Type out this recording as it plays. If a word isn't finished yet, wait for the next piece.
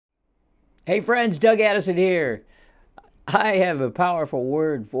Hey friends, Doug Addison here. I have a powerful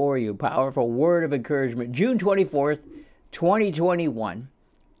word for you, powerful word of encouragement. June 24th, 2021.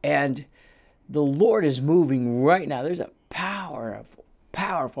 And the Lord is moving right now. There's a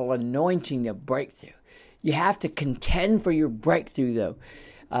powerful anointing of breakthrough. You have to contend for your breakthrough, though.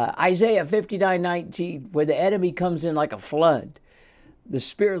 Isaiah 59:19, where the enemy comes in like a flood, the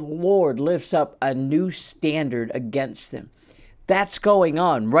Spirit of the Lord lifts up a new standard against them. That's going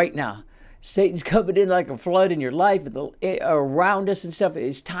on right now. Satan's coming in like a flood in your life and around us and stuff.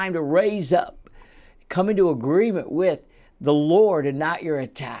 It's time to raise up, come into agreement with the Lord and not your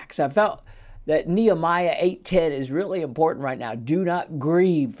attacks. I felt that Nehemiah 8:10 is really important right now. Do not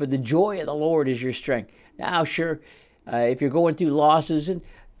grieve, for the joy of the Lord is your strength. Now, sure, if you're going through losses and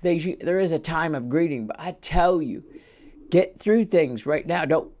things, there is a time of grieving. But I tell you, get through things right now.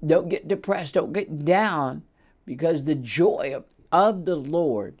 Don't get depressed. Don't get down, because the joy of the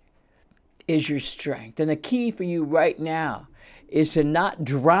Lord is your strength. And the key for you right now is to not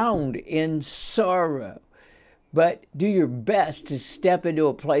drown in sorrow, but do your best to step into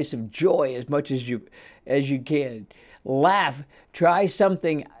a place of joy as much as you can. Laugh. Try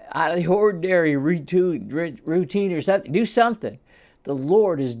something out of the ordinary routine or something. Do something. The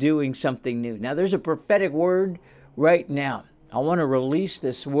Lord is doing something new. Now, there's a prophetic word right now. I want to release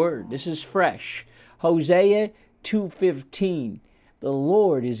this word. This is fresh. Hosea 2:15. The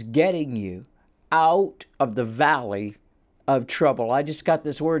Lord is getting you out of the valley of trouble. I just got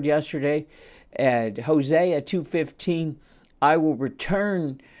this word yesterday, and Hosea 2:15, I will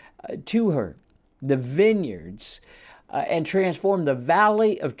return to her the vineyards and transform the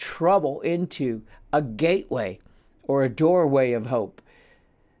valley of trouble into a gateway or a doorway of hope.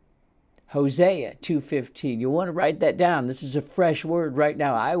 Hosea 2:15. You want to write that down. This is a fresh word right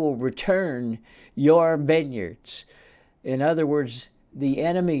now. I will return your vineyards. In other words, the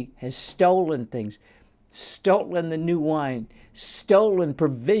enemy has stolen things, stolen the new wine, stolen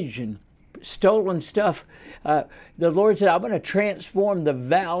provision, stolen stuff. The Lord said, I'm going to transform the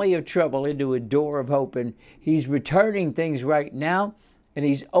valley of trouble into a door of hope. And he's returning things right now, and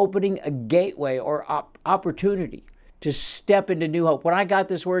he's opening a gateway or opportunity to step into new hope. When I got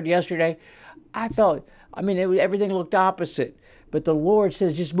this word yesterday, I felt, everything looked opposite. But the Lord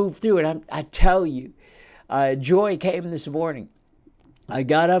says, just move through it. I tell you, joy came this morning. I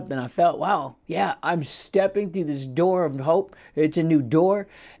got up and I felt, wow, yeah, I'm stepping through this door of hope. It's a new door.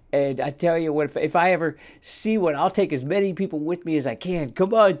 And I tell you what, if I ever see one, I'll take as many people with me as I can.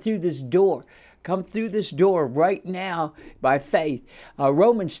 Come on through this door. Come through this door right now by faith.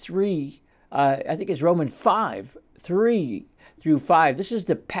 Romans 3, I think it's Romans 5, 3 through 5. This is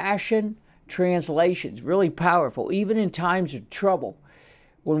the Passion Translation. It's really powerful. Even in times of trouble,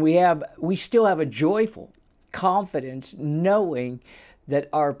 when we still have a joyful confidence knowing that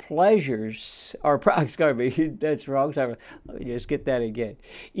our pleasures, that's wrong. Sorry, let me just get that again.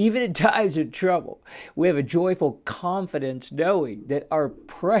 Even in times of trouble, we have a joyful confidence knowing that our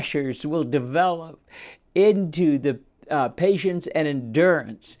pressures will develop into the patience and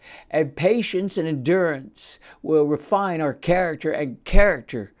endurance. And patience and endurance will refine our character, and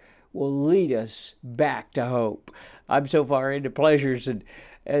character will lead us back to hope. I'm so far into pleasures and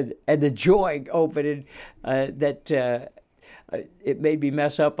the joy opening that it made me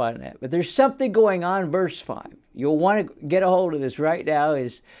mess up on that. But there's something going on, verse 5. You'll want to get a hold of this right now,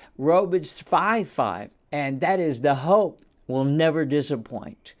 is Romans 5:5. And that is, the hope will never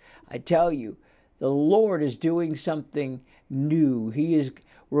disappoint. I tell you, the Lord is doing something new. He is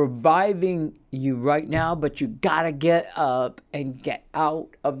reviving you right now, but you got to get up and get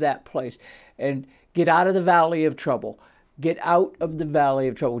out of that place and get out of the valley of trouble. Get out of the valley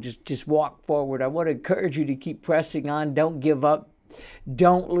of trouble. Just walk forward. I want to encourage you to keep pressing on. Don't give up.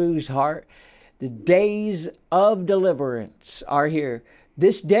 Don't lose heart. The days of deliverance are here.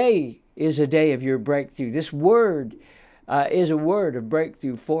 This day is a day of your breakthrough. This word is a word of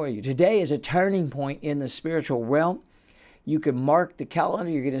breakthrough for you. Today is a turning point in the spiritual realm. You can mark the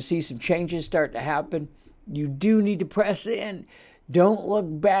calendar. You're going to see some changes start to happen. You do need to press in. Don't look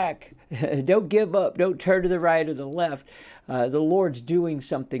back. Don't give up. Don't turn to the right or the left. The Lord's doing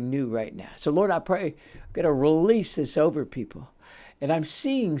something new right now. So, Lord, I pray I'm going to release this over people. And I'm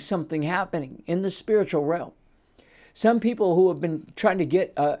seeing something happening in the spiritual realm. Some people who have been trying to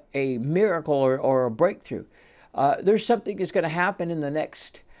get a miracle or a breakthrough, there's something that's going to happen in the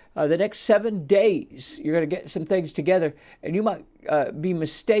next 7 days. You're going to get some things together, and you might be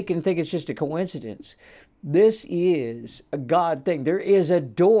mistaken and think it's just a coincidence. This is a God thing. There is a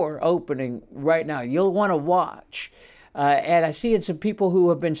door opening right now. You'll want to watch. And I see in some people who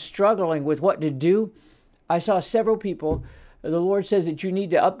have been struggling with what to do. I saw several people The Lord says that you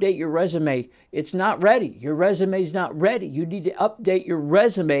need to update your resume. It's not ready. Your resume's not ready. You need to update your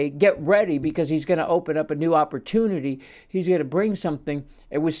resume. Get ready, because He's going to open up a new opportunity. He's going to bring something.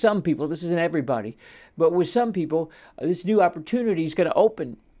 And with some people, this isn't everybody, but with some people, this new opportunity is going to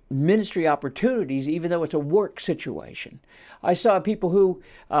open ministry opportunities, even though it's a work situation. I saw people who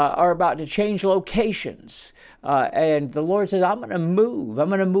are about to change locations, and the Lord says, I'm going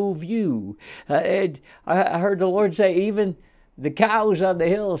to move you. And I heard the Lord say, even the cows on the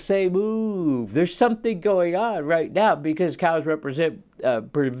hill say move. There's something going on right now, because cows represent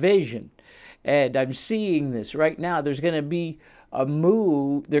provision. And I'm seeing this right now. There's going to be a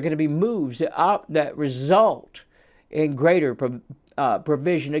move. There are going to be moves that result in greater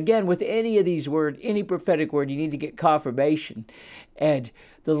provision. Again, with any of these words, any prophetic word, you need to get confirmation. And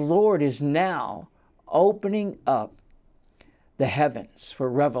the Lord is now opening up the heavens for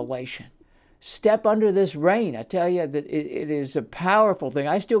revelation. Step under this rain. I tell you that it is a powerful thing.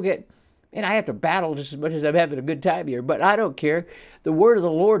 I still get, and I have to battle just as much as I'm having a good time here, but I don't care. The word of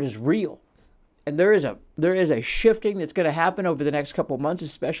the Lord is real. And there is a shifting that's going to happen over the next couple of months,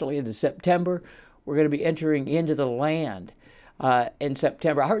 especially into September. We're going to be entering into the land in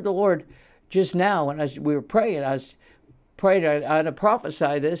September. I heard the Lord just now when we were praying. I was praying to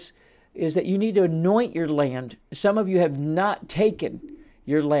prophesy this, is that you need to anoint your land. Some of you have not taken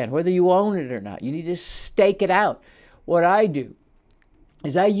your land, whether you own it or not. You need to stake it out. What I do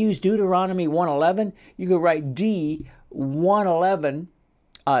is I use Deuteronomy 1:11. You can write D 1:11.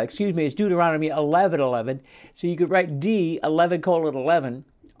 It's Deuteronomy 11:11. So you could write D 11:11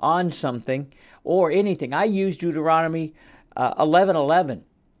 on something or anything. I use Deuteronomy 11:11,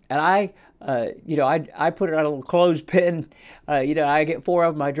 and I put it on a little clothespin. I get 4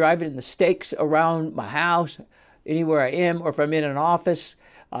 of them. I drive it in the stakes around my house, anywhere I am, or if I'm in an office.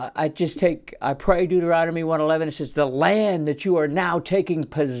 I pray Deuteronomy 1:11. It says, the land that you are now taking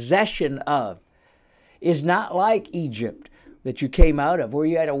possession of is not like Egypt that you came out of, where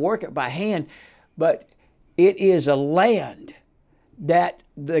you had to work it by hand, but it is a land that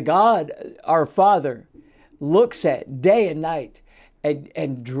the God, our Father, looks at day and night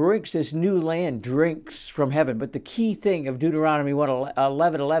and drinks. This new land drinks from heaven. But the key thing of Deuteronomy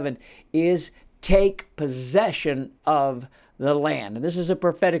 11:11 is take possession of the land. And this is a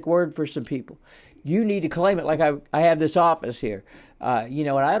prophetic word for some people. You need to claim it. Like I have this office here, and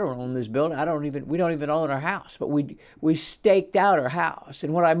I don't own this building. We don't even own our house, but we staked out our house.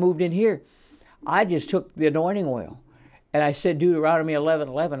 And when I moved in here, I just took the anointing oil and I said Deuteronomy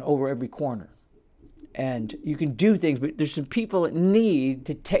 11:11 over every corner. And you can do things, but there's some people that you need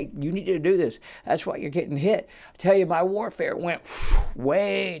to do this. That's why you're getting hit. I tell you, my warfare went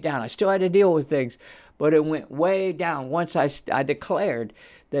way down. I still had to deal with things, but it went way down once I declared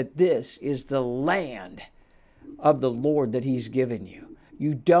that this is the land of the Lord that He's given you.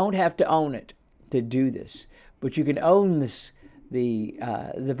 You don't have to own it to do this, but you can own this. The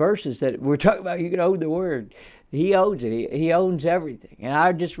verses that we're talking about, you can own the word. He owns it. He owns everything. And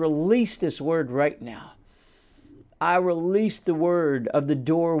I just release this word right now. I release the word of the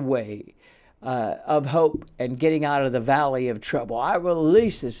doorway of hope and getting out of the valley of trouble. I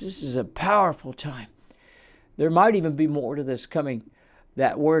release this. This is a powerful time. There might even be more to this coming.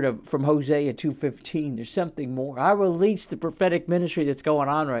 That word from Hosea 2:15. There's something more. I release the prophetic ministry that's going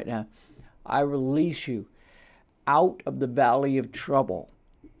on right now. I release you out of the valley of trouble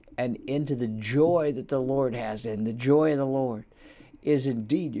and into the joy that the Lord has. And the joy of the Lord is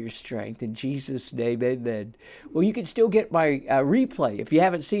indeed your strength. In Jesus' name, amen. Well, you can still get my replay. If you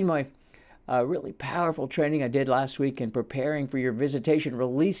haven't seen my really powerful training I did last week in preparing for your visitation,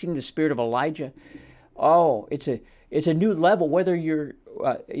 releasing the spirit of Elijah. Oh, it's a new level. Whether you're,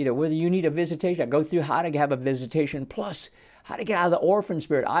 whether you need a visitation, I go through how to have a visitation, plus how to get out of the orphan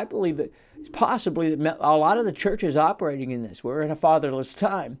spirit. I believe that it's possibly that a lot of the church is operating in this. We're in a fatherless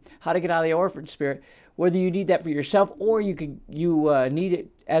time. How to get out of the orphan spirit. Whether you need that for yourself or you need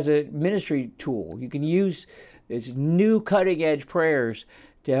it as a ministry tool. You can use these new cutting edge prayers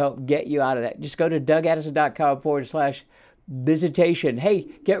to help get you out of that. Just go to DougAddison.com/visitation. Hey,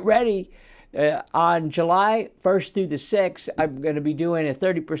 get ready. On July 1st through the 6th, I'm going to be doing a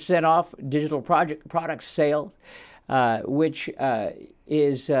 30% off digital product sale, which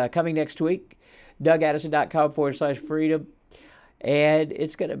is coming next week. DougAddison.com/freedom. And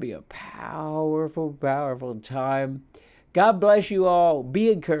it's going to be a powerful, powerful time. God bless you all.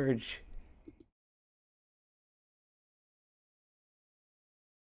 Be encouraged.